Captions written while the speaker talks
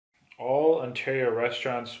Ontario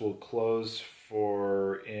restaurants will close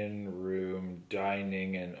for in-room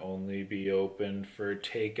dining and only be open for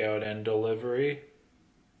takeout and delivery.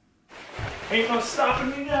 Ain't no stopping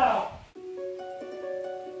me now!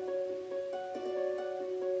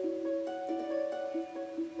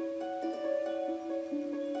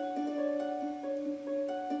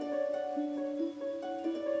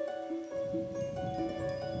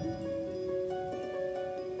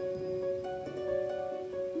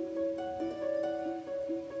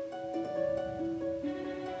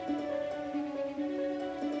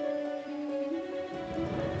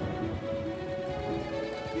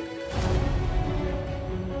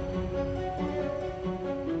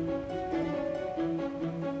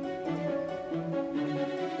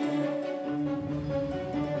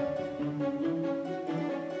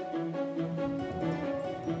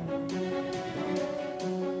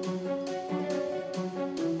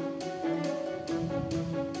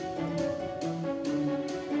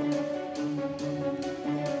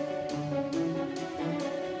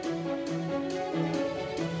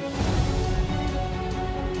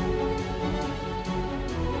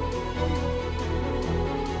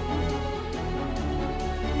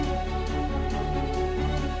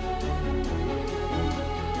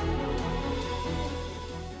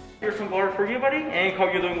 Here's some water for you, buddy, and how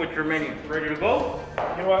you doing with your menu? Ready to go?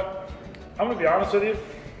 You know what? I'm gonna be honest with you.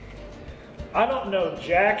 I don't know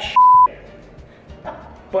jack shit,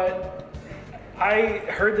 but I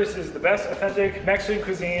heard this is the best authentic Mexican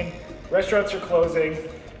cuisine. Restaurants are closing.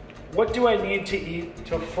 What do I need to eat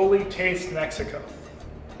to fully taste Mexico?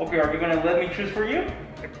 Okay, are you gonna let me choose for you?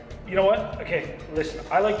 You know what? Okay, listen,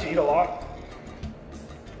 I like to eat a lot.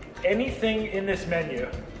 Anything in this menu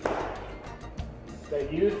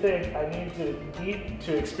that you think I need to eat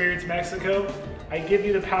to experience Mexico, I give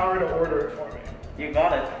you the power to order it for me. You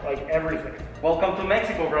got it. Like everything. Welcome to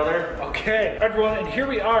Mexico, brother. Okay, everyone, and here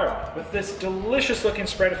we are with this delicious looking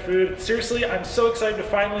spread of food. Seriously, I'm so excited to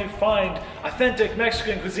finally find authentic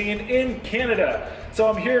Mexican cuisine in Canada. So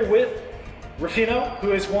I'm here with Rufino,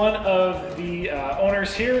 who is one of the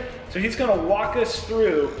owners here. So he's gonna walk us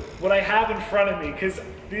through what I have in front of me, because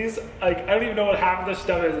these, like, I don't even know what half of this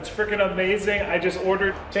stuff is. It's freaking amazing. I just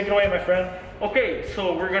ordered. Take it away, my friend. Okay,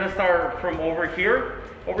 so we're gonna start from over here.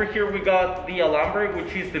 Over here we got the alambre,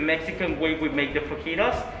 which is the Mexican way we make the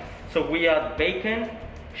fajitas. So we add bacon,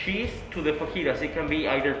 cheese to the fajitas. It can be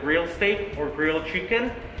either grilled steak or grilled chicken.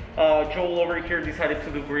 Joel over here decided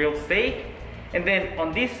to do grilled steak. And then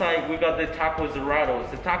on this side, we got the tacos dorados.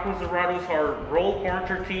 The tacos dorados are rolled corn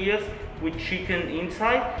tortillas with chicken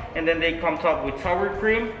inside, and then they come topped with sour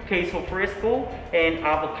cream, queso fresco, and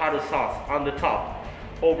avocado sauce on the top.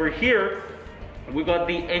 Over here, we got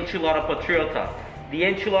the enchilada patriota. The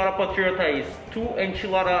enchilada patriota is 2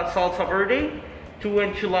 enchilada salsa verde, 2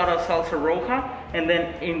 enchilada salsa roja, and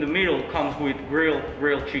then in the middle comes with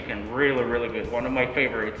grilled chicken. Really, really good. One of my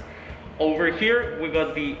favorites. Over here, we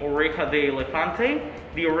got the oreja de elefante.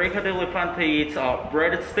 The oreja de elefante, it's a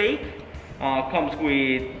breaded steak. Comes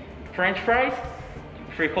with French fries,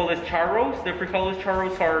 frijoles charros. The frijoles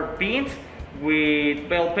charros are beans with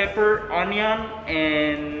bell pepper, onion,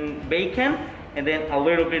 and bacon, and then a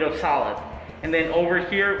little bit of salad. And then over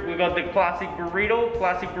here, we got the classic burrito.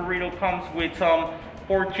 Classic burrito comes with some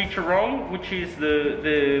pork chicharron, which is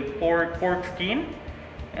the pork skin.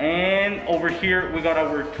 And over here, we got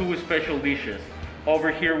our 2 special dishes. Over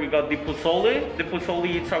here, we got the pozole. The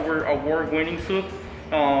pozole is our award-winning soup.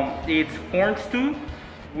 It's corn stew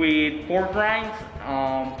with pork rinds,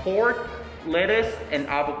 pork, lettuce, and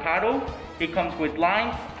avocado. It comes with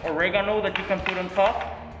limes, oregano that you can put on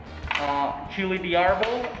top, chili de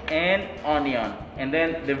árbol, and onion. And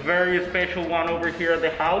then the very special one over here at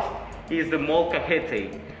the house is the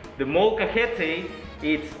molcajete. The molcajete,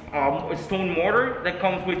 it's a stone mortar that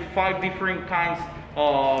comes with 5 different kinds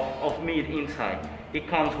of meat inside. It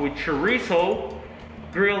comes with chorizo,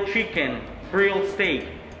 grilled chicken, grilled steak,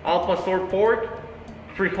 al pastor pork,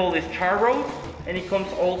 frijoles charros, and it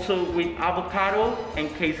comes also with avocado and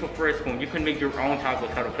queso fresco. You can make your own tacos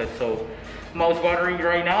out of it. So, mouth watering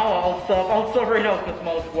right now. I'll stop right now because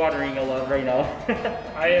mouth watering a lot right now.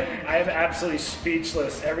 I am absolutely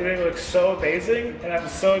speechless. Everything looks so amazing, and I'm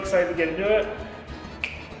so excited to get into it.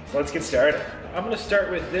 So let's get started. I'm gonna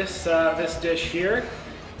start with this this dish here,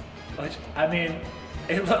 which, I mean,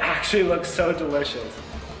 it actually looks so delicious.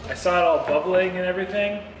 I saw it all bubbling and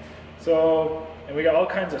everything. So, and we got all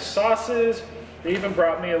kinds of sauces. They even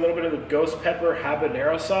brought me a little bit of the ghost pepper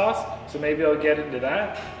habanero sauce, so maybe I'll get into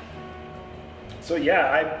that. So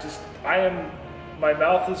yeah, my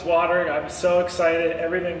mouth is watering. I'm so excited.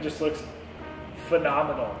 Everything just looks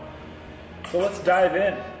phenomenal. So let's dive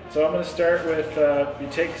in. So I'm gonna start with, you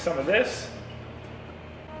take some of this.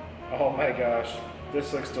 Oh my gosh,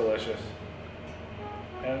 this looks delicious.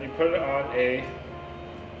 And you put it on a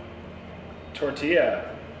tortilla.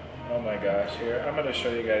 Oh my gosh, here, I'm gonna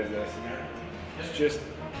show you guys this. It's just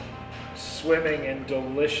swimming in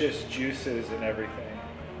delicious juices and everything.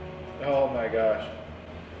 Oh my gosh.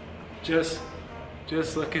 Just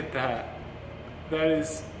look at that. That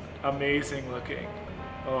is amazing looking.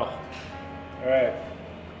 Oh, all right.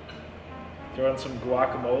 Throw in some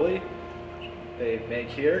guacamole they make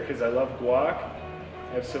here because I love guac.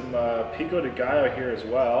 I have some pico de gallo here as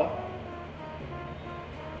well.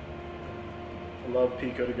 I love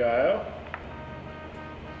pico de gallo.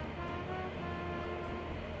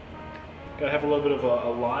 Gotta have a little bit of a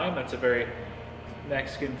lime. That's a very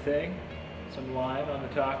Mexican thing. Some lime on the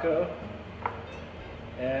taco.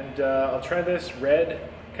 And I'll try this red,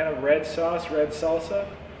 kind of red sauce, red salsa.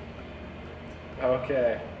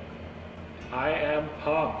 Okay. I am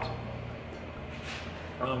pumped.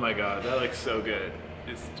 Oh my God, that looks so good.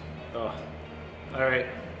 Just, oh. All right,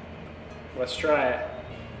 let's try it.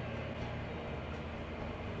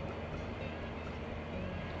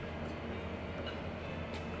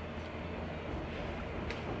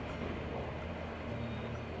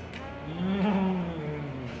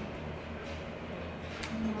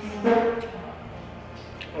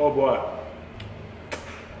 Oh boy.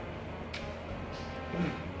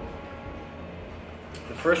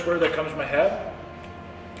 The first word that comes to my head,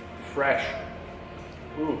 fresh.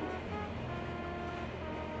 Ooh.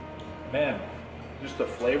 Man, just the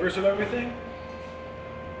flavors of everything.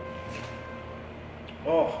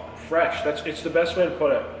 Oh, fresh. It's the best way to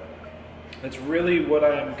put it. That's really what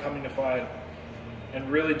I am coming to find and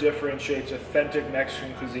really differentiates authentic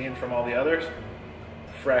Mexican cuisine from all the others.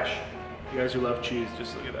 Fresh. You guys who love cheese,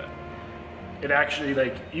 just look at that. It actually,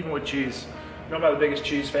 like, even with cheese, I'm not the biggest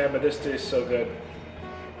cheese fan, but this tastes so good.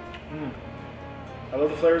 I love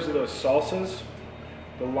the flavors of those salsas.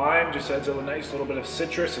 The lime just adds a nice little bit of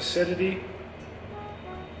citrus acidity.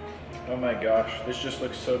 Oh my gosh, this just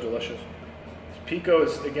looks so delicious. This pico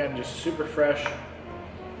is, again, just super fresh,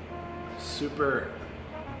 super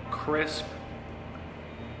crisp.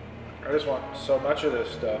 I just want so much of this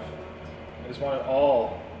stuff. I just want it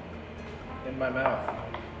all in my mouth.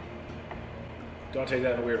 Don't take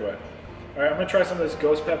that in a weird way. All right, I'm gonna try some of this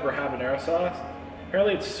ghost pepper habanero sauce.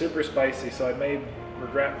 Apparently it's super spicy, so I may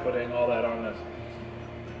regret putting all that on this.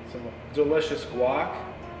 Some delicious guac.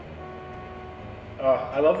 Oh,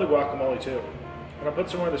 I love the guacamole too. I'm gonna put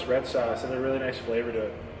some more of this red sauce and a really nice flavor to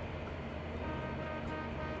it.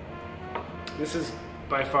 This is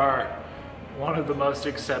by far one of the most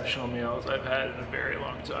exceptional meals I've had in a very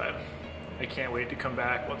long time. I can't wait to come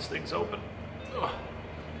back once things open. Oh.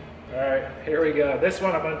 All right, here we go. This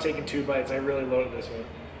one I'm gonna take in 2 bites. I really loaded this one.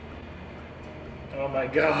 Oh my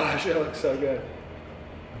gosh, it looks so good.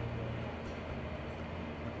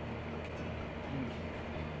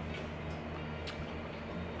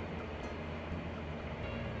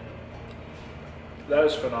 That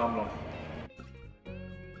is phenomenal.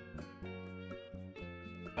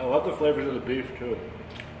 I love the flavors of the beef too.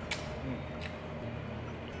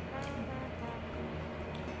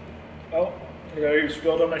 Oh, you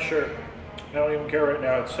spilled on my shirt. I don't even care right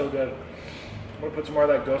now, it's so good. I'm gonna put some more of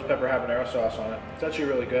that ghost pepper habanero sauce on it. It's actually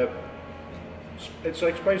really good. It's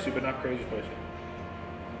like spicy, but not crazy spicy.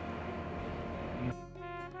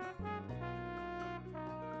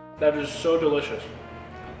 That is so delicious.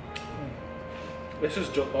 This is,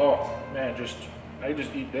 oh man, I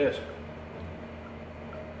just eat this.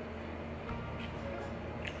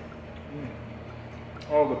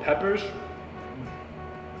 Oh, the peppers.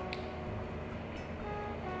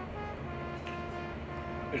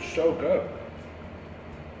 It's so good.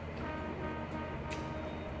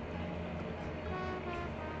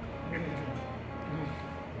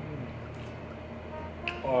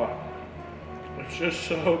 Oh, it's just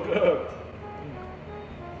so good.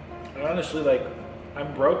 And honestly, like,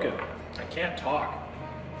 I'm broken. I can't talk.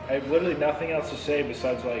 I have literally nothing else to say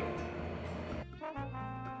besides like,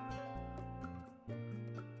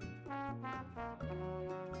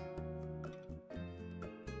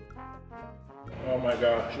 oh my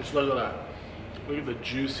gosh, just look at that. Look at the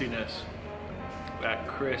juiciness, that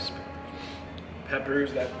crisp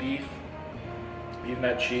peppers, that beef, even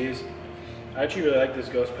that cheese. I actually really like this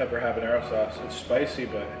ghost pepper habanero sauce. It's spicy,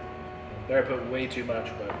 but there I put way too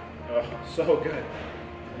much, but oh, so good.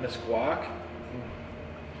 And this guac,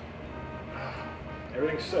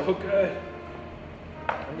 everything's so good.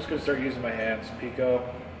 I'm just gonna start using my hands. Pico,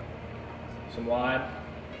 some lime.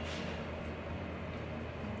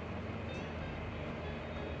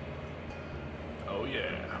 Oh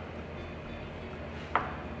yeah.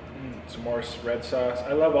 Some more red sauce.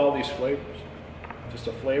 I love all these flavors. Just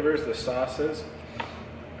the flavors, the sauces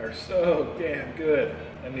are so damn good.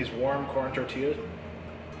 And these warm corn tortillas.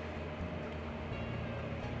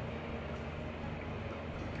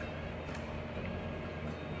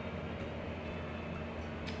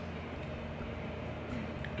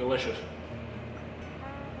 Delicious.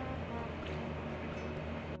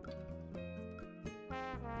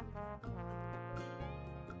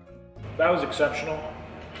 That was exceptional.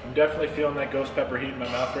 I'm definitely feeling that ghost pepper heat in my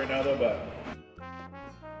mouth right now though, but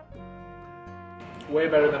way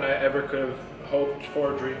better than I ever could have hoped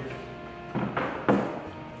for or dreamed.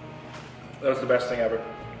 That was the best thing ever.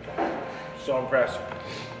 So impressed.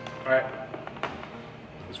 All right,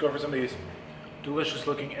 let's go for some of these delicious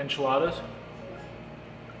looking enchiladas.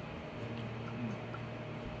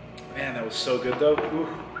 Man, that was so good though. Ooh,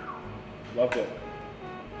 loved it.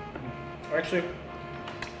 Actually,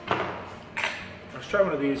 let's try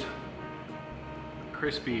one of these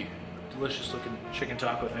crispy, delicious looking chicken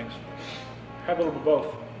taco things. Have a little bit of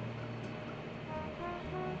both.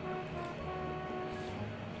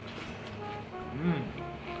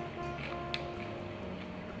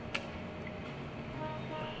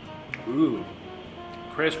 Ooh,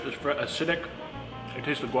 crisp, acidic. I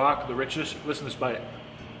taste the guac, the richness. Listen to this bite.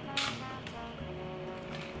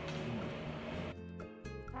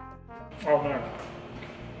 Oh man,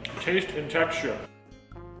 taste and texture.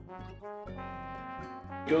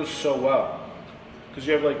 It goes so well. Because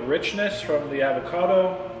you have like richness from the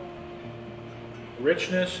avocado,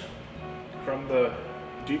 richness from the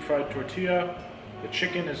deep fried tortilla. The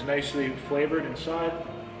chicken is nicely flavored inside.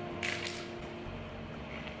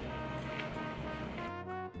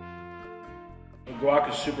 The guac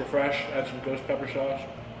is super fresh. Add some ghost pepper sauce.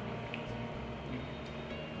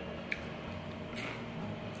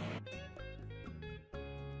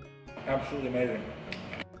 Absolutely amazing.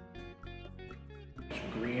 It's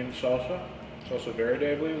green salsa. Salsa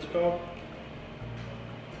verde, I believe it's called.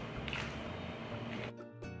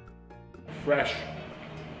 Fresh.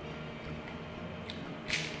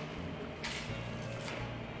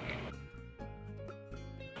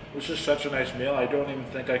 This is such a nice meal. I don't even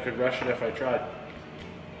think I could rush it if I tried.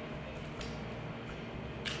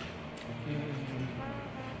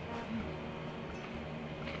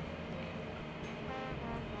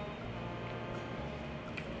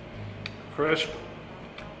 Crisp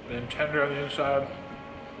and tender on the inside.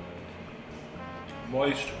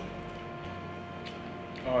 Moist.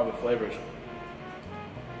 Oh, the flavors.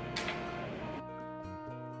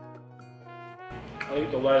 I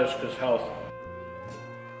eat the lettuce because health.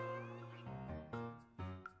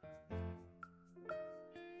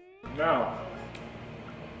 Now,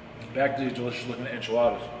 back to these delicious looking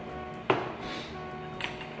enchiladas.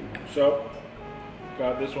 So,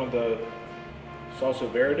 got this one, the salsa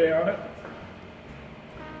verde on it.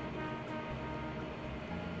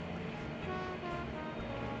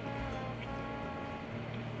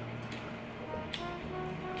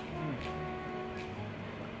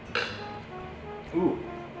 Ooh.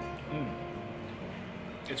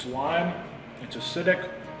 It's lime, it's acidic.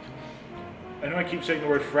 I know I keep saying the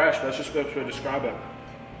word fresh, but that's just the best way to describe it.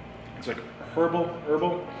 It's like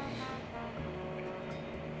herbal.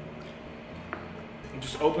 It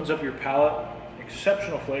just opens up your palate.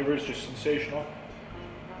 Exceptional flavors, just sensational.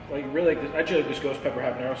 Like really, I actually like this ghost pepper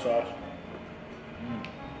habanero sauce.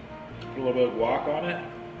 Put a little bit of guac on it.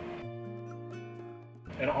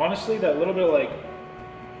 And honestly, that little bit of like,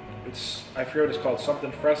 I forget what it's called,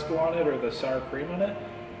 something fresco on it or the sour cream on it.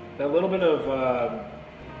 That little bit of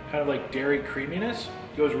kind of like dairy creaminess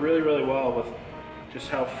goes really, really well with just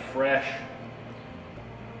how fresh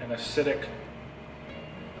and acidic.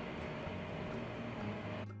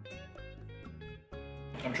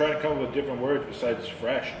 I'm trying to come up with different words besides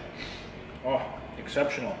fresh. Oh,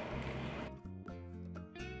 exceptional.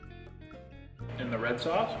 And the red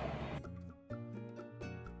sauce?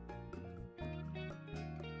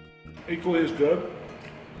 Equally as good.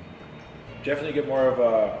 Definitely get more of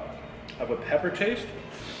a pepper taste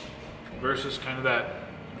versus kind of that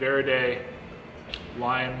verde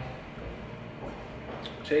lime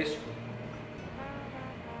taste.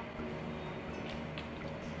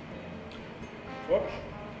 Whoops,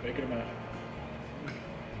 making a mess.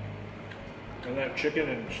 And that chicken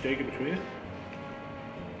and steak in between.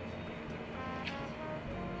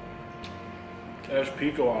 There's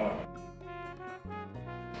pico on it.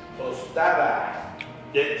 Tostada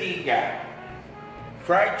de tinga.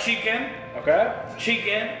 Fried chicken. Okay.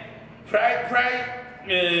 Chicken. Fried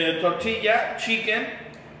tortilla, chicken,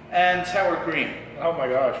 and sour cream. Oh my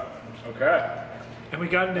gosh. Okay. And we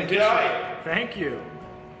got an addition. Enjoy. Thank you.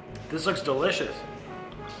 This looks delicious.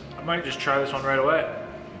 I might just try this one right away.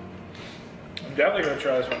 I'm definitely gonna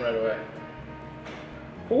try this one right away.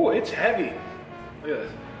 Oh, it's heavy. Look at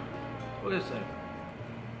this. Look at this thing.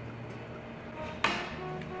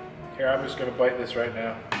 Here, I'm just gonna bite this right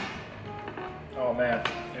now. Oh man.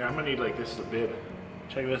 Here, I'm gonna need like this as a bib.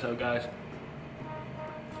 Check this out, guys.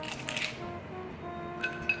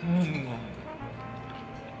 Mmm.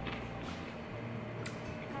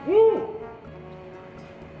 Woo!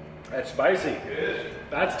 That's spicy.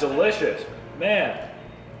 That's delicious. Man.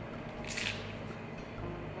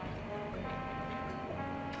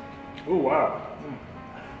 Ooh, wow.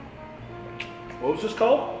 What was this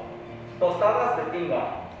called? Tostadas de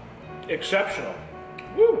tinga. Exceptional.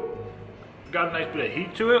 Woo! Got a nice bit of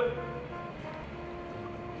heat to it.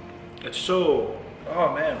 It's so,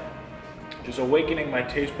 oh man, just awakening my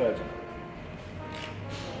taste buds.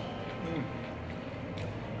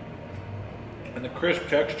 And the crisp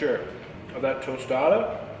texture of that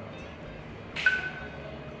tostada.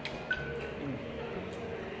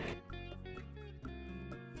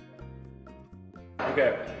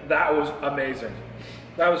 Okay, that was amazing.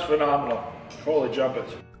 That was phenomenal. Holy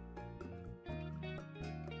jumpets.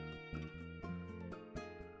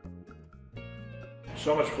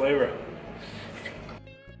 So much flavor.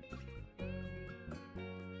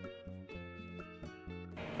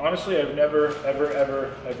 Honestly, I've never,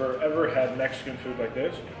 ever had Mexican food like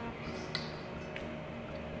this.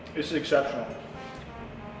 This is exceptional.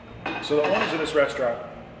 So the owners of this restaurant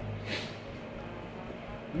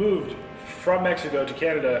moved from Mexico to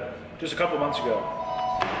Canada just a couple months ago.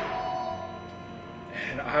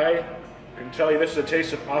 And I can tell you this is a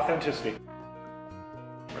taste of authenticity.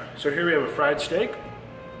 So here we have a fried steak,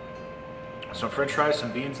 some french fries,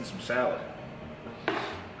 some beans, and some salad.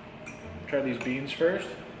 Try these beans first.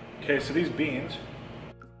 Okay, so these beans,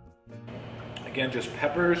 again, just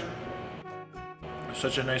peppers.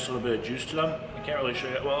 Such a nice little bit of juice to them. I can't really show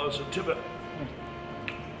you that well, it's a tip. It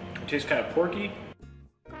tastes kind of porky.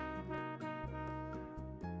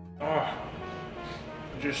 Oh,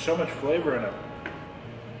 there's just so much flavor in it.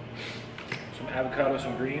 Some avocado,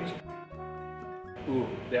 some greens. Ooh,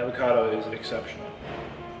 the avocado is exceptional.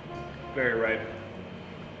 Very ripe.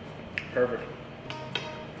 Perfect.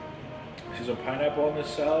 See some pineapple on this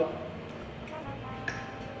salad.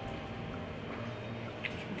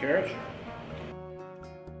 Some carrots.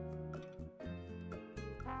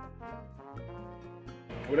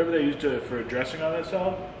 Whatever they used for a dressing on that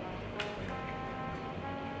salad,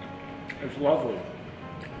 it's lovely.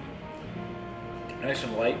 Nice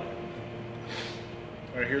and light.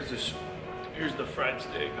 All right, here's the fried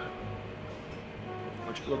steak,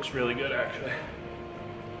 which looks really good actually.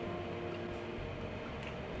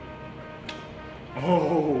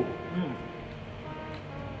 Oh,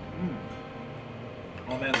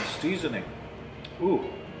 oh man, the seasoning. Ooh,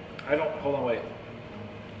 hold on, wait.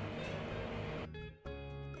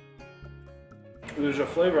 There's a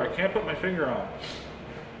flavor I can't put my finger on,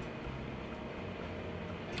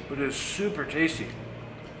 but it is super tasty.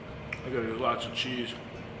 Look at, there's lots of cheese.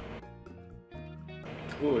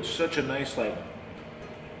 Ooh, it's such a nice, like,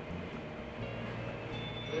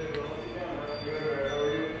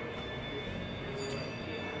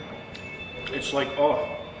 it's like,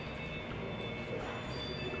 oh.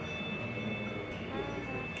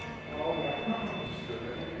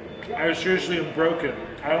 I seriously am broken.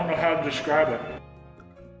 I don't know how to describe it.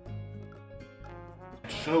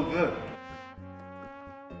 It's so good.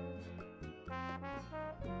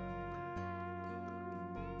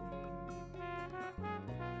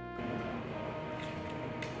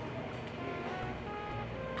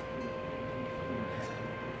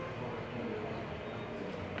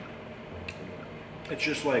 It's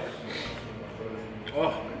just like,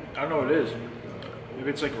 oh, I don't know what it is. Maybe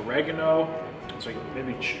it's like oregano. It's like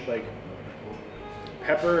maybe like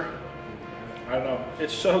pepper. I don't know.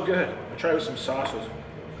 It's so good. I'll try it with some sauces.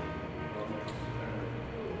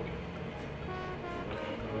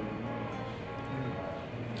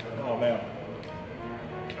 Oh man.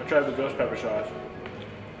 I'll try the ghost pepper sauce.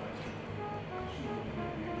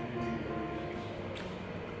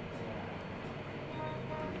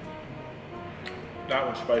 That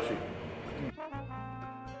one's spicy.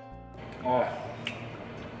 Oh.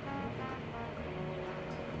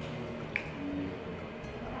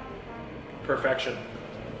 Perfection.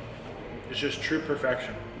 It's just true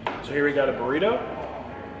perfection. So here we got a burrito.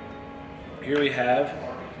 Here we have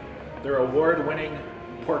their award-winning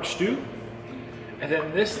pork stew. And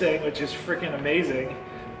then this thing, which is freaking amazing,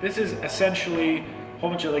 this is essentially a whole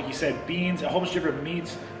bunch of, like you said, beans, a whole bunch of different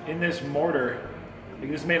meats in this mortar. Like,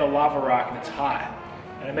 this is made of lava rock and it's hot.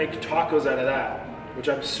 And I make tacos out of that, which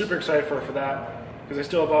I'm super excited for that. because I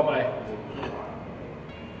still have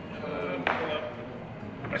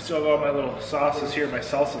all my little sauces here, my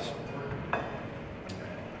salsas.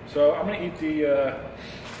 So I'm gonna eat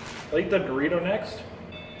I'll eat the burrito next.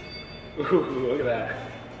 Ooh, look at that.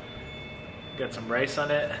 Got some rice on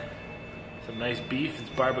it, some nice beef. It's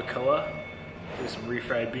barbacoa. There's some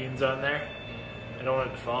refried beans on there. I don't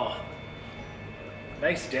want it to fall.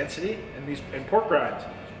 Nice density and pork rinds.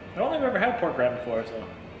 I don't think I've ever had pork rind before, so.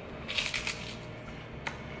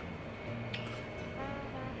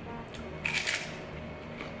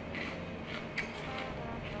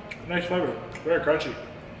 Nice flavor, very crunchy.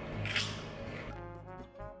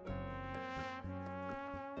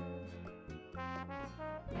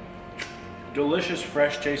 Delicious,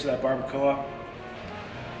 fresh taste of that barbacoa.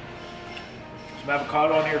 Some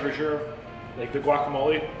avocado on here for sure. Like the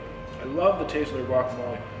guacamole. I love the taste of their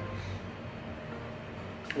guacamole.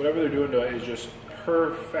 Whatever they're doing to it is just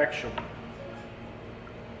perfection.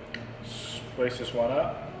 Spice this one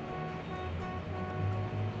up.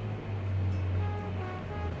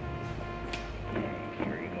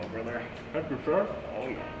 Here you go, brother. I prefer. Oh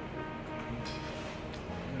yeah.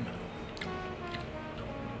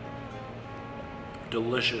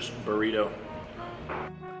 Delicious burrito.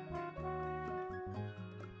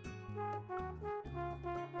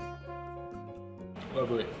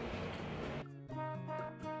 Lovely.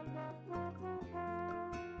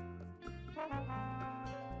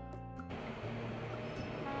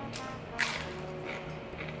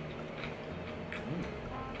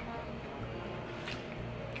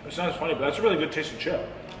 It sounds funny, but that's a really good tasting chip.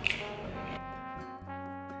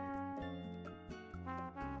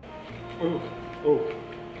 Ooh, ooh,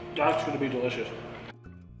 that's gonna be delicious.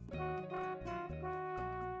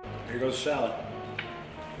 Here goes the salad.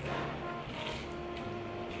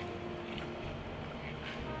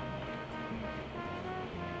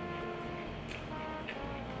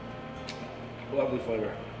 Lovely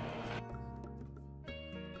flavor.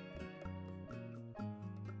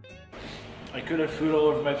 I could have food all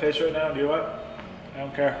over my face right now. Do you know what? I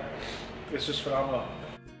don't care. It's just phenomenal.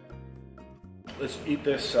 Let's eat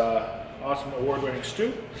this awesome award-winning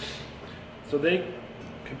stew. So they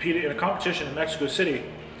competed in a competition in Mexico City,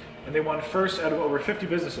 and they won first out of over 50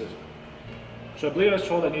 businesses. So I believe I was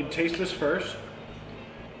told I need to taste this first.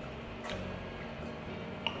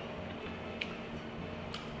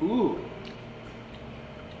 Ooh.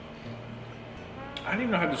 I don't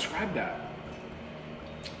even know how to describe that.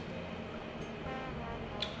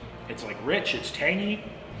 It's like rich, it's tangy,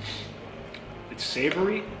 it's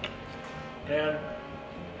savory, and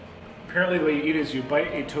apparently the way you eat it is you bite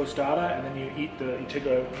a tostada and then you take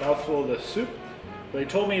a mouthful of the soup. But they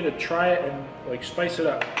told me to try it and like spice it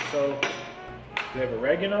up. So they have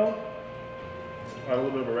oregano, a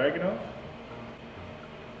little bit of oregano.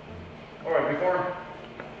 All right, before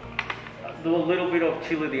do a little bit of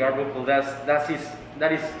chili de árbol.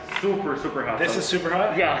 That is super hot. This is super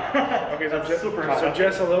hot? Yeah. Okay, so That's super hot. So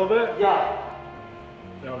just a little bit? Yeah.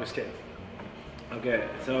 No, I'm just kidding. Okay,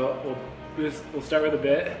 so we'll start with a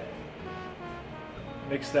bit.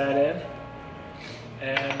 Mix that in.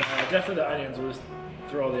 And definitely the onions, we'll just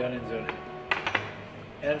throw all the onions in.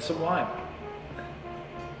 And some lime.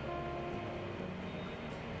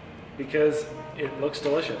 Because it looks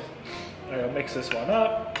delicious. All right, I'll mix this one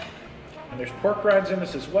up. And there's pork rinds in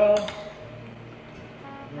this as well.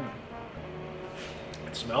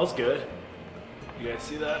 It smells good. You guys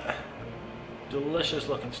see that? Delicious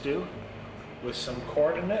looking stew with some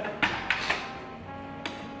corn in it.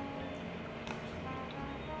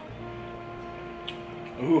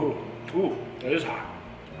 Ooh, ooh, that is hot.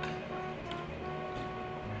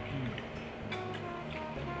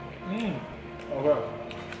 Okay,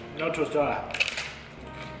 no tostada.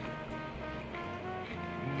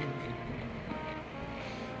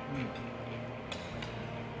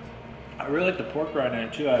 I really like the pork rind in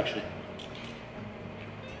it too, actually.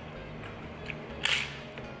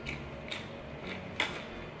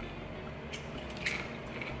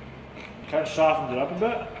 Kind of softens it up a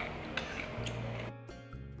bit.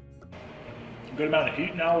 Good amount of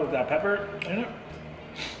heat now with that pepper in it.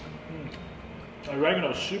 The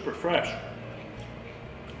oregano is super fresh.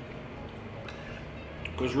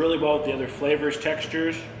 Goes really well with the other flavors,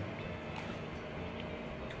 textures.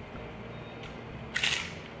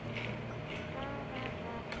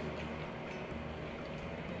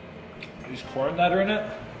 These corn that are in it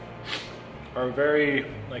are very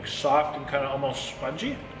like soft and kind of almost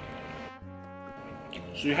spongy.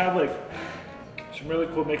 So you have like some really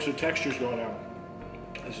cool mix of textures going on.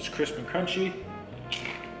 This is crisp and crunchy.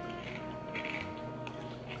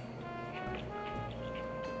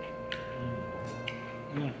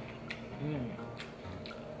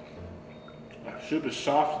 The soup is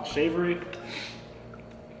soft and savory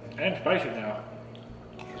and spicy now.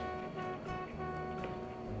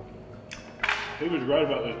 He was right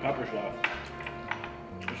about this pepper sauce.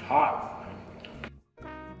 It's hot.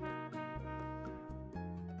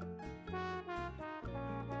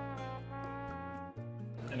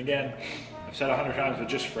 And again, I've said 100 times, but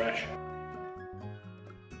just fresh.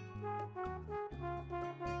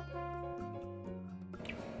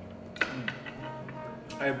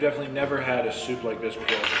 I have definitely never had a soup like this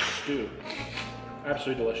before, a stew.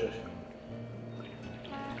 Absolutely delicious.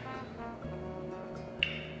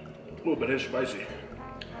 Ooh, but it's spicy.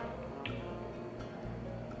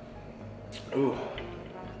 Ooh,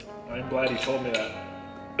 I'm glad he told me that.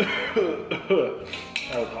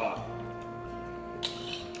 That was hot.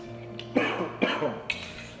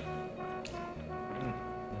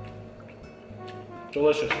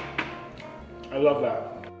 Delicious. I love that.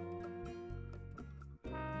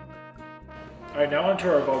 All right, now onto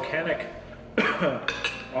our volcanic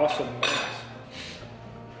awesome mass.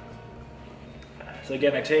 So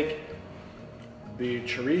again, I take the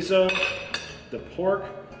chorizo, the pork,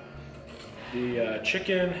 the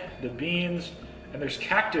chicken, the beans, and there's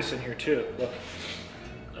cactus in here too. Look,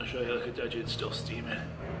 I'll show you, look at that, dude, it's still steaming.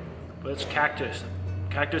 But it's cactus.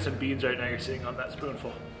 Cactus and beans right now you're seeing on that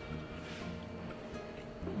spoonful.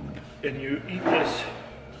 And you eat this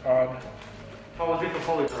on... How was it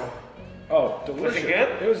before, bro? Oh, delicious. Was it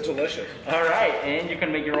good? It was delicious. All right, and you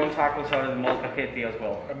can make your own tacos out of the molcajete as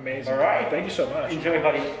well. Amazing. All right. Thank you so much. Enjoy,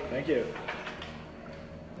 buddy. Thank you.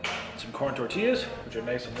 Some corn tortillas, which are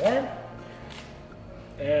nice and warm.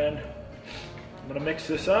 And I'm gonna mix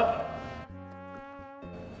this up.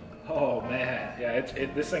 Oh man, yeah,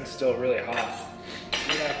 this thing's still really hot.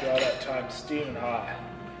 Even after all that time, steaming hot.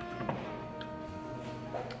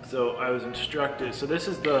 So I was instructed, so this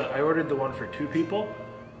is I ordered the one for 2 people.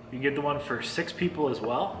 You can get the one for 6 people as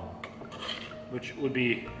well, which would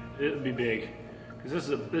be big, because this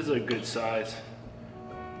is a good size.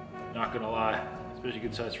 Not gonna lie, especially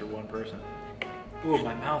good size for 1 person. Ooh,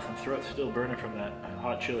 my mouth and throat's still burning from that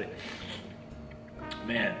hot chili.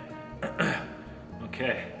 Man,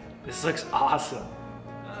 okay, this looks awesome.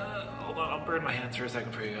 Hold on, I'll burn my hands for a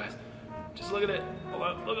second for you guys. Just look at it. Hold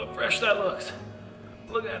on, look how fresh that looks.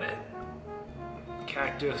 Look at it.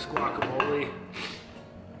 Cactus, guacamole.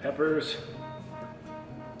 Peppers.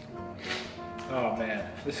 Oh man,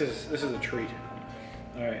 this is a treat.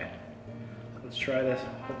 All right, let's try this.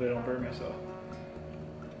 Hopefully I don't burn myself.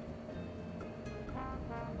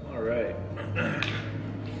 All right,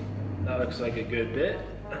 that looks like a good bit.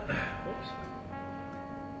 Whoops.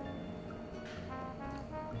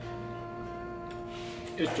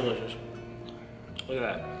 It's delicious. Look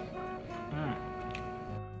at that.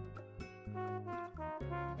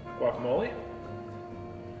 Guacamole.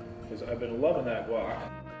 Because I've been loving that guac.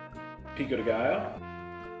 Pico de gallo.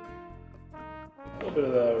 A little bit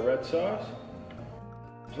of the red sauce.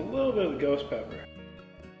 There's a little bit of the ghost pepper.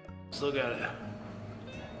 Let's look at it.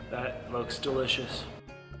 That looks delicious.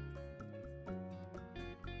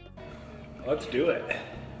 Let's do it.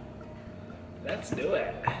 Let's do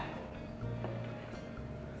it.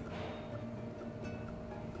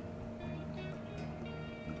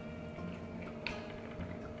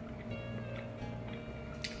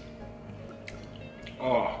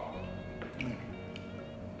 Oh.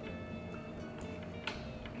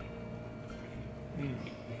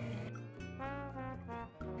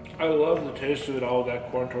 I love the taste of it all, that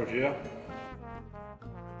corn tortilla.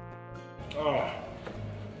 Oh.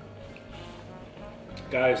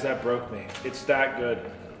 Guys, that broke me. It's that good.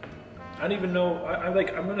 I don't even know, I'm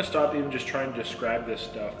gonna stop even just trying to describe this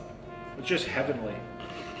stuff. It's just heavenly.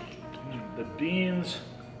 The beans,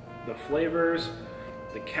 the flavors,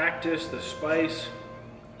 the cactus, the spice.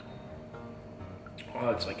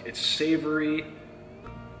 Oh, it's savory.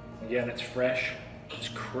 Again, it's fresh. It's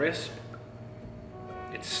crisp.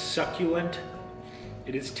 It's succulent.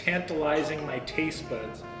 It is tantalizing my taste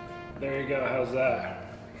buds. There you go, how's that?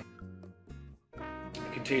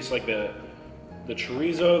 You can taste like the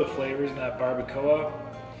chorizo, the flavors in that barbacoa.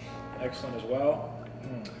 Excellent as well.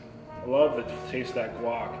 I love the taste of that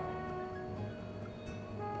guac.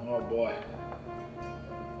 Oh boy.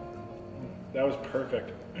 That was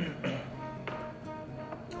perfect.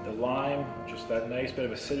 The lime, just that nice bit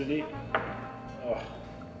of acidity. Oh.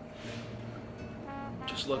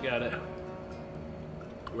 Just look at it.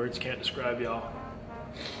 Words can't describe, y'all.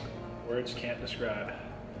 Words can't describe.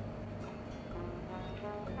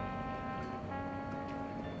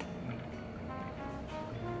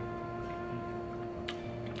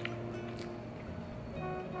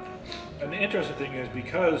 And the interesting thing is,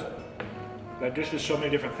 because that dish has so many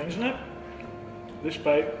different things in it, This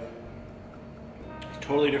bite is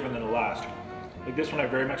totally different than the last. Like this one, I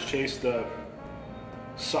very much taste the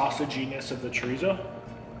sausaginess of the chorizo.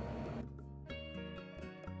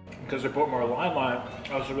 Because they put more lime on it,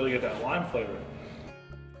 I also really get that lime flavor.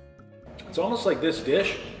 It's almost like this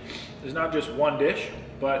dish is not just one dish,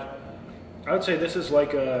 but I would say this is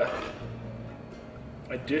like a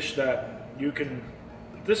dish that you can,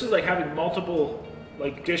 this is like having multiple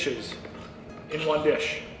like dishes in one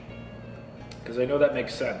dish. Because I know that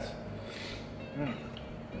makes sense.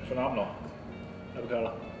 Phenomenal.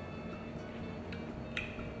 Avocado.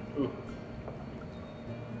 Ooh.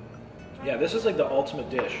 Yeah, this is like the ultimate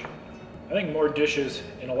dish. I think more dishes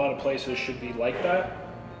in a lot of places should be like that,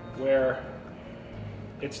 where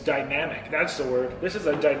it's dynamic. That's the word. This is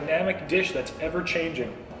a dynamic dish that's ever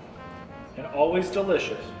changing and always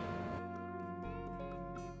delicious.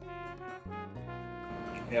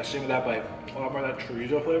 Yeah, same with that bite. A lot more of that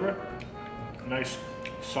chorizo flavor. Nice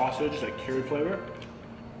sausage, that cured flavor.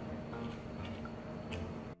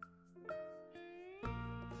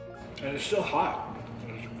 And it's still hot.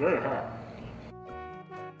 It's very hot.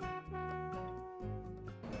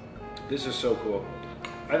 This is so cool.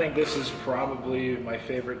 I think this is probably my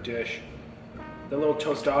favorite dish. The little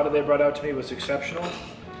tostada they brought out to me was exceptional.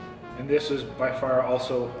 And this is by far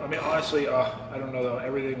also, I mean, honestly, I don't know though,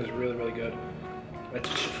 everything was really, really good. That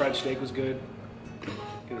fried steak was good.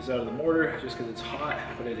 Get this out of the mortar just because it's hot,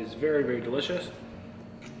 but it is very, very delicious.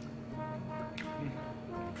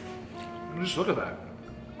 Just look at that.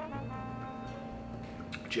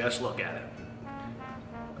 Just look at it.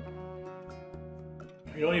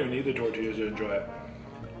 You don't even need the tortillas to enjoy it.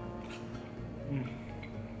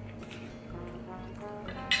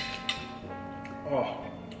 Oh,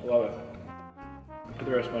 I love it. Put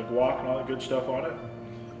the rest of my guac and all that good stuff on it.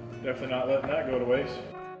 Definitely not letting that go to waste.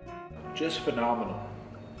 Just phenomenal.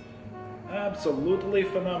 Absolutely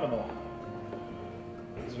phenomenal.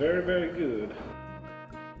 It's very, very good.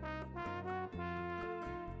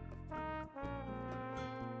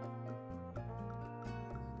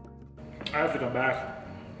 I have to come back.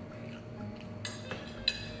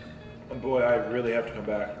 Oh boy, I really have to come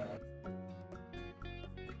back.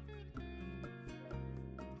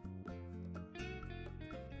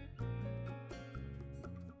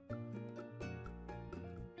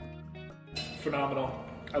 Phenomenal.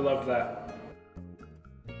 I loved that.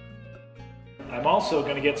 I'm also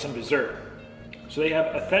gonna get some dessert. So they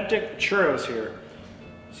have authentic churros here.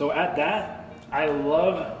 So at that, I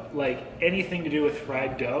love like anything to do with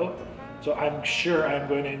fried dough. So I'm sure I'm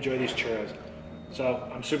going to enjoy these churros. So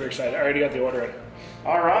I'm super excited. I already got the order in.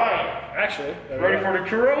 All right. Actually. Ready for the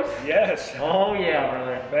churros? Yes. Oh yeah,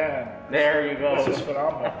 brother. Man. There you go. This is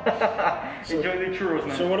phenomenal. Enjoy the churros,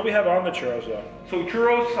 man. So what do we have on the churros though? So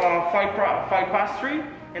churros, five pastry,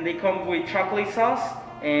 and they come with chocolate sauce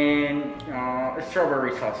and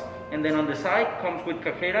strawberry sauce. And then on the side comes with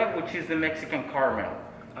cajeta, which is the Mexican caramel.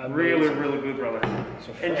 Really, really good, brother.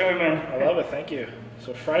 So enjoy, man. I love it, thank you.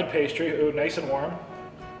 So fried pastry, ooh, nice and warm.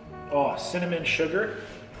 Oh, cinnamon sugar.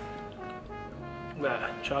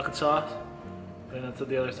 Chocolate sauce. And that's what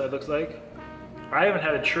the other side looks like. I haven't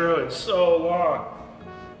had a churro in so long.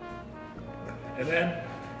 And then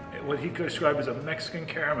what he could describe as a Mexican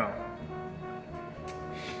caramel.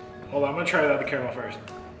 Hold on, I'm gonna try that the caramel first.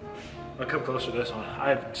 I'll come closer to this one. I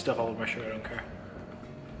have stuff all over my shirt, I don't care.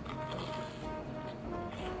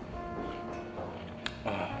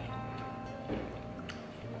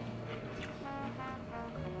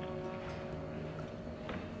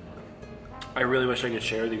 I really wish I could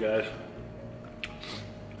share with you guys.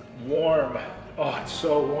 Warm. Oh, it's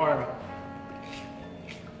so warm.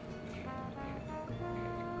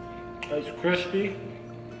 It's crispy.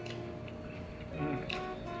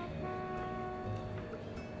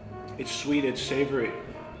 It's sweet, it's savory.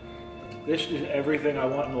 This is everything I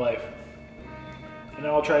want in life. And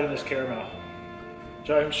now I'll try it in this caramel.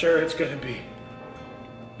 So I'm sure it's gonna be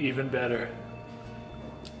even better.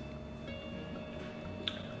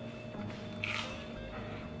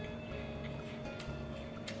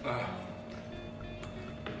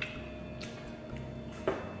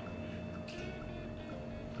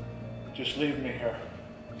 Just leave me here.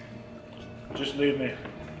 Just leave me.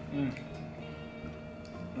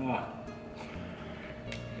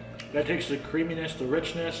 That takes the creaminess, the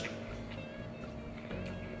richness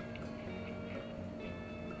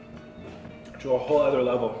to a whole other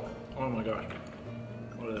level. Oh my gosh.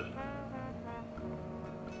 What is it?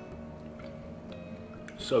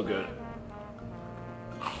 So good.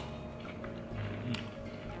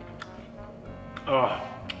 Oh.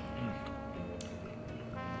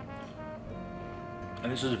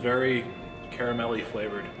 And this is very caramelly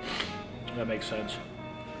flavored. That makes sense.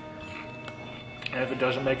 And if it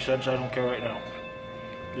doesn't make sense, I don't care right now.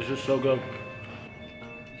 This is so good.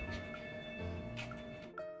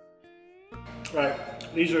 Right,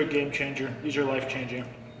 these are a game changer. These are life changing.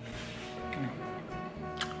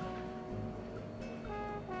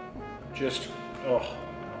 Just, oh.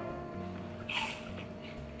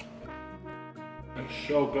 It's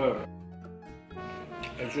so good.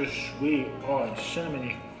 It's just sweet, oh, and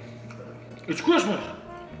cinnamony. It's Christmas!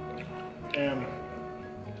 And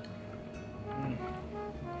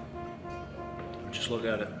just look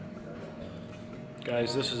at it.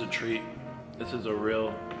 Guys, this is a treat. This is a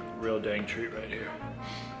real dang treat right here.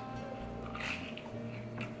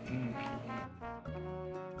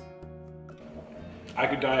 I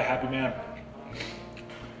could die a happy man.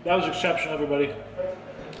 That was exceptional, everybody.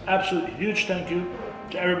 Absolutely huge thank you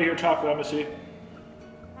to everybody here at Taco Embassy.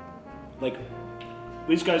 Like,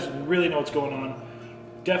 these guys really know what's going on.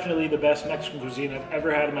 Definitely the best Mexican cuisine I've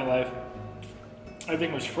ever had in my life.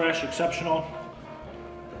 Everything was fresh, exceptional.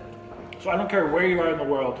 So I don't care where you are in the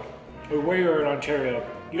world, or where you are in Ontario,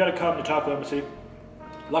 you gotta come to Taco Embassy.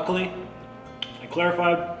 Luckily, I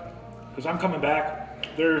clarified, because I'm coming back.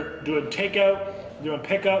 They're doing takeout, doing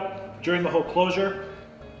pickup during the whole closure.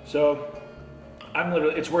 So I'm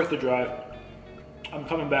literally, it's worth the drive. I'm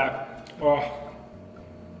coming back. Oh,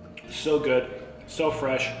 so good, so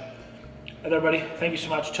fresh. And everybody, thank you so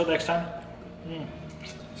much. Till next time,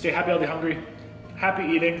 stay happy, healthy, hungry, happy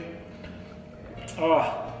eating.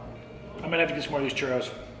 Oh, I'm gonna have to get some more of these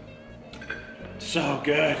churros. So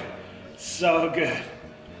good, so good.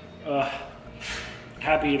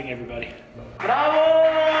 Happy eating, everybody. Bravo!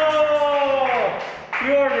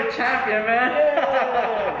 You are the champion, man.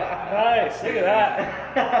 Yeah. Nice, look at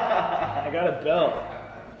that. I got a belt.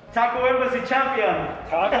 Taco Embassy champion.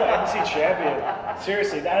 Taco Embassy champion.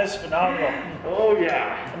 Seriously, that is phenomenal. Oh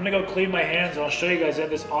yeah. I'm gonna go clean my hands and I'll show you guys. I have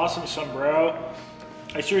this awesome sombrero.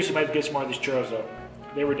 I seriously might get some more of these churros though.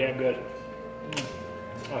 They were damn good.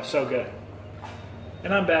 Oh, so good.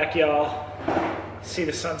 And I'm back, y'all. See,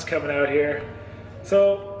 the sun's coming out here.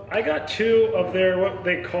 So I got two of their, what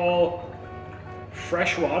they call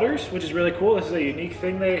fresh waters, which is really cool. This is a unique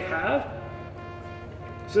thing they have.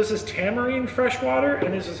 So this is tamarind fresh water,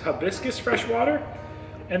 and this is hibiscus fresh water.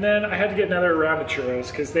 And then I had to get another round of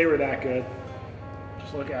churros because they were that good.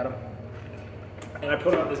 Just look at them. And I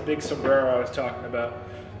put on this big sombrero I was talking about.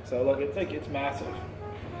 So look, it's massive.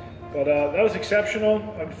 But that was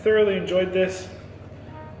exceptional. I've thoroughly enjoyed this.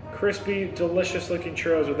 Crispy, delicious looking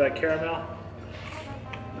churros with that caramel.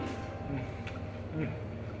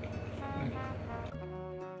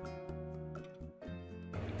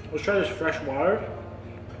 Let's try this fresh water.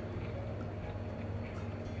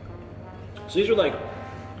 So these are like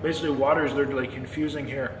basically waters they're like infusing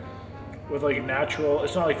here with like natural,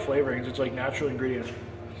 it's not like flavorings, it's like natural ingredients.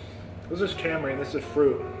 This is tamarind, this is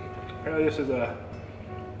fruit. Apparently this is a,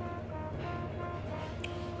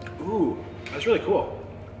 ooh, that's really cool.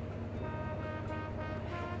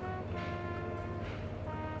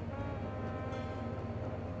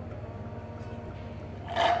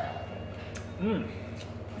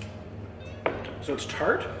 So it's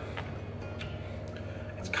tart.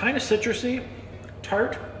 It's kind of citrusy,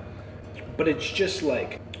 tart, but it's just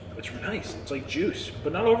like, it's nice. It's like juice,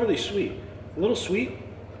 but not overly sweet. A little sweet.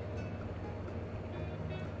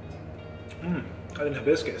 And then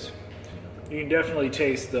hibiscus. You can definitely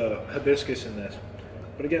taste the hibiscus in this.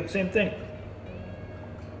 But again, same thing.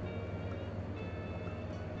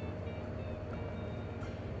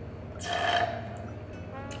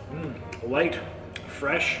 Light,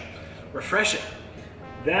 fresh, refreshing.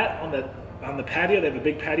 That on the patio, they have a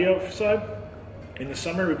big patio outside. In the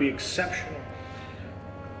summer, it would be exceptional.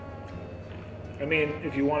 I mean,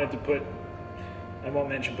 if you wanted to put, I won't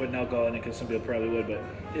mention putting alcohol in it because some people probably would, but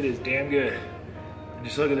it is damn good. And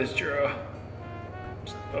just look at this churro.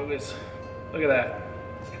 Just focus. Look at that.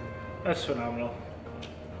 That's phenomenal.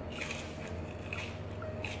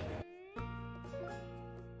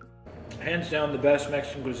 Hands down the best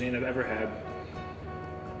Mexican cuisine I've ever had.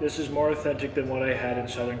 This is more authentic than what I had in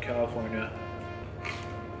Southern California.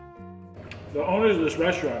 The owners of this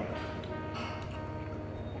restaurant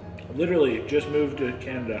literally just moved to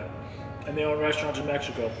Canada and they own restaurants in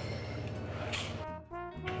Mexico.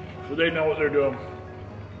 So they know what they're doing.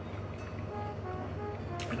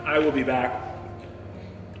 And I will be back.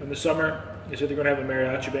 In the summer, they said they're gonna have a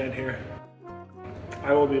mariachi band here.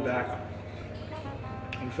 I will be back.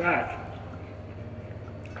 In fact,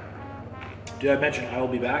 did I mention I will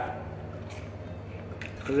be back?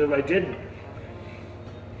 Because if I didn't,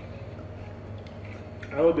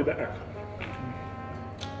 I will be back.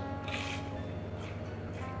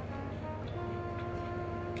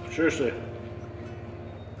 Seriously.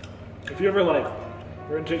 If you ever like,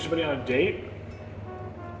 we're gonna take somebody on a date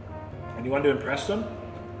and you want to impress them,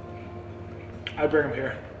 I'd bring them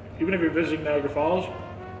here. Even if you're visiting Niagara Falls,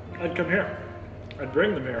 I'd come here. I'd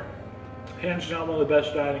bring them here. Hands down, one of the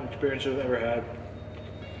best dining experiences I've ever had.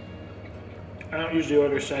 I don't usually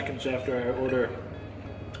order seconds after I order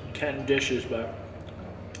 10 dishes, but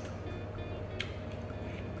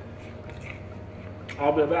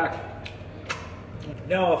I'll be back.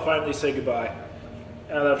 Now I'll finally say goodbye.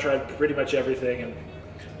 Now that I've tried pretty much everything, and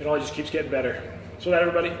it only just keeps getting better. So that,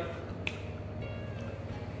 everybody,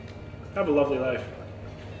 have a lovely life.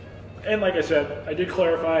 And like I said, I did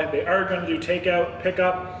clarify, they are going to do takeout,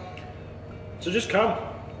 pickup. So just come.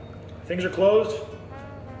 Things are closed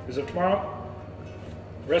as of tomorrow.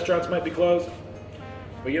 Restaurants might be closed.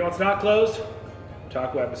 But you know what's not closed?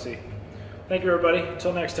 Taco Embassy. Thank you, everybody.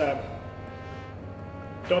 Until next time.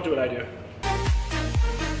 Don't do what I do.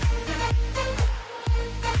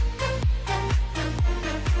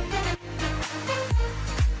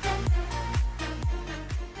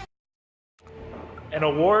 An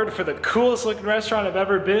award for the coolest looking restaurant I've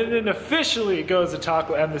ever been in officially goes to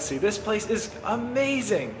Taco Embassy. This place is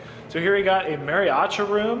amazing. So here we got a mariachi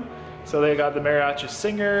room. So they got the mariachi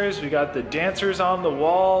singers, we got the dancers on the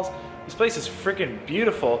walls. This place is freaking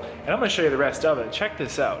beautiful, and I'm gonna show you the rest of it. Check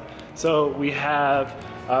this out. So we have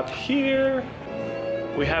up here,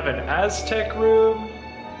 we have an Aztec room.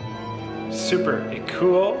 Super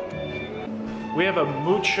cool. We have a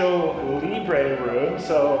Mucho Libre room,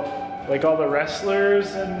 so like all the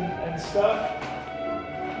wrestlers and stuff,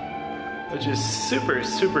 which is super,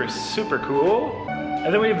 super, super cool.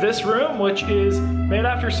 And then we have this room, which is made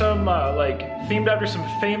after some, themed after some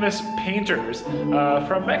famous painters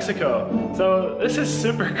from Mexico. So this is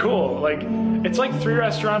super cool. Like, it's like 3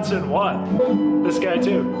 restaurants in one. This guy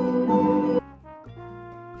too.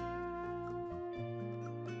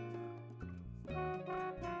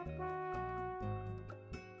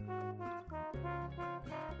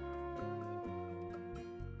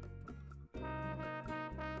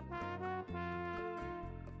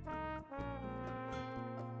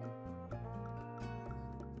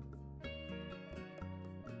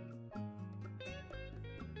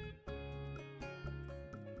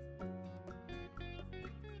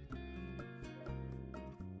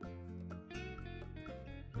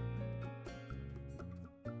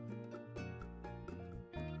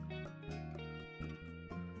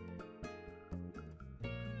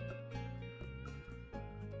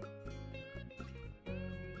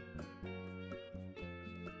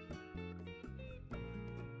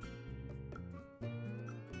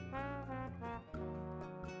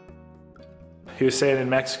 He was saying in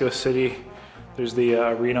Mexico City, there's the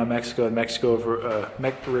Arena of Mexico and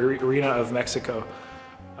Arena of Mexico.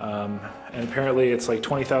 And apparently it's like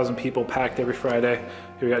 20,000 people packed every Friday.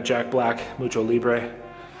 Here we got Jack Black, Mucho Libre,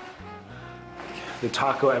 the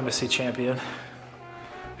Taco Embassy champion,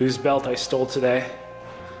 whose belt I stole today.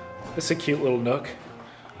 This is a cute little nook.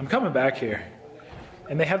 I'm coming back here.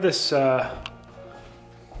 And they have this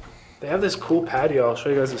cool patio. I'll show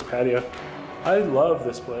you guys this patio. I love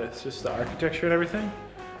this place, just the architecture and everything.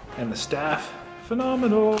 And the staff,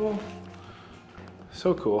 phenomenal.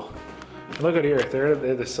 So cool. And look at here, they're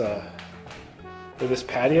this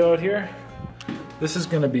patio out here. This is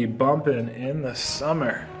gonna be bumping in the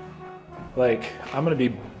summer. Like, I'm gonna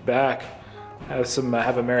be back. Have a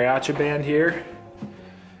mariachi band here,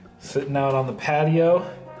 sitting out on the patio,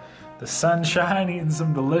 the sunshine, eating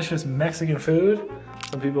some delicious Mexican food.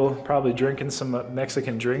 Some people probably drinking some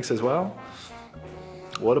Mexican drinks as well.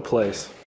 What a place.